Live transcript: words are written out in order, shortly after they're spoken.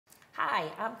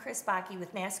Hi, I'm Chris Bakke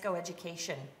with Nasco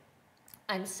Education.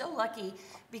 I'm so lucky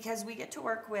because we get to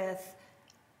work with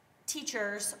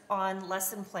teachers on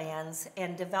lesson plans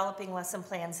and developing lesson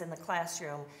plans in the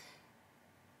classroom.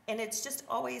 And it's just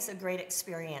always a great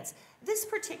experience. This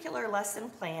particular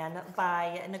lesson plan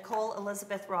by Nicole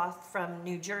Elizabeth Roth from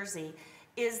New Jersey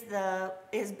is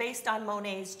based on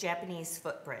Monet's Japanese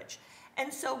Footbridge.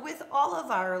 And so with all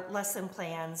of our lesson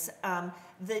plans,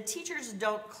 the teachers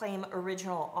don't claim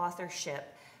original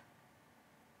authorship.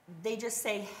 They just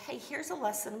say, hey, here's a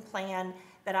lesson plan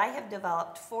that I have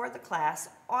developed for the class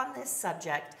on this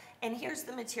subject, and here's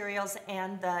the materials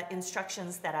and the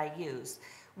instructions that I used.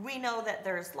 We know that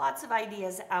there's lots of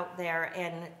ideas out there,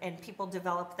 and people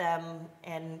develop them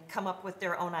and come up with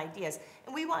their own ideas.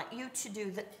 And we want you to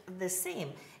do the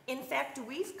same. In fact,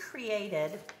 we've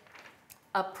created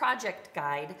a project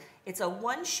guide. It's a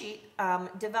one-sheet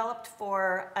developed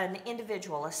for an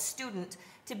individual, a student,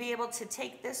 to be able to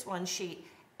take this one sheet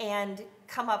and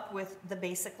come up with the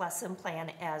basic lesson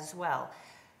plan as well.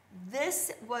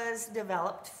 This was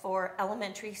developed for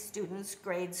elementary students,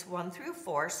 grades 1 through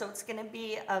 4, so it's going to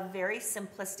be a very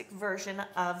simplistic version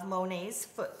of Monet's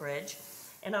Footbridge,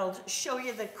 and I'll show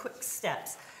you the quick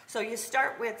steps. So you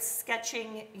start with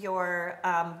sketching your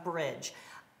bridge.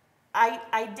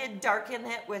 I did darken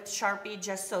it with Sharpie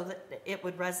just so that it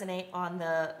would resonate on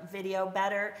the video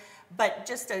better, but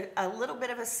just a little bit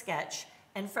of a sketch.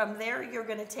 And from there, you're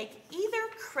going to take either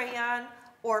crayon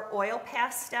or oil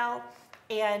pastel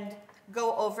and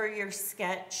go over your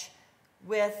sketch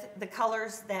with the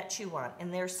colors that you want.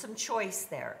 And there's some choice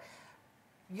there.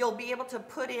 You'll be able to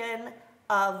put in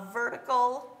a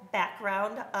vertical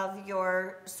background of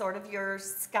your your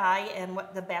sky and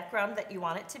what the background that you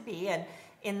want it to be. And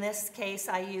in this case,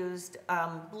 I used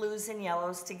blues and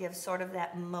yellows to give sort of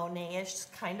that Monet-ish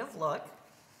kind of look.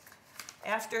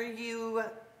 After you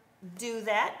do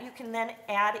that, you can then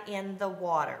add in the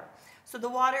water. So the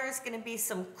water is going to be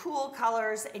some cool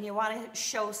colors, and you want to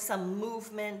show some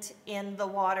movement in the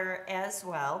water as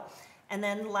well. And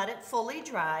then let it fully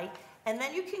dry. And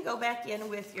then you can go back in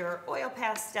with your oil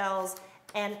pastels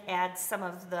and add some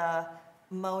of the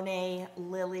Monet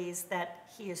lilies that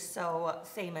he is so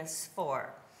famous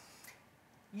for.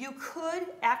 You could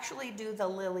actually do the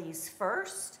lilies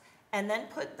first and then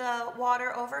put the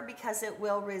water over because it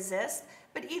will resist,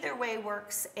 but either way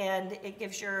works, and it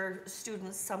gives your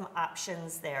students some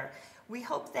options there. We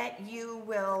hope that you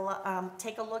will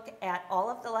take a look at all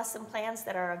of the lesson plans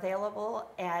that are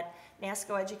available at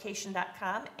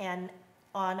nascoeducation.com and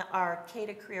on our K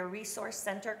to Career Resource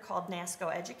Center called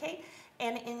Nasco Educate,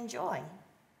 and enjoy.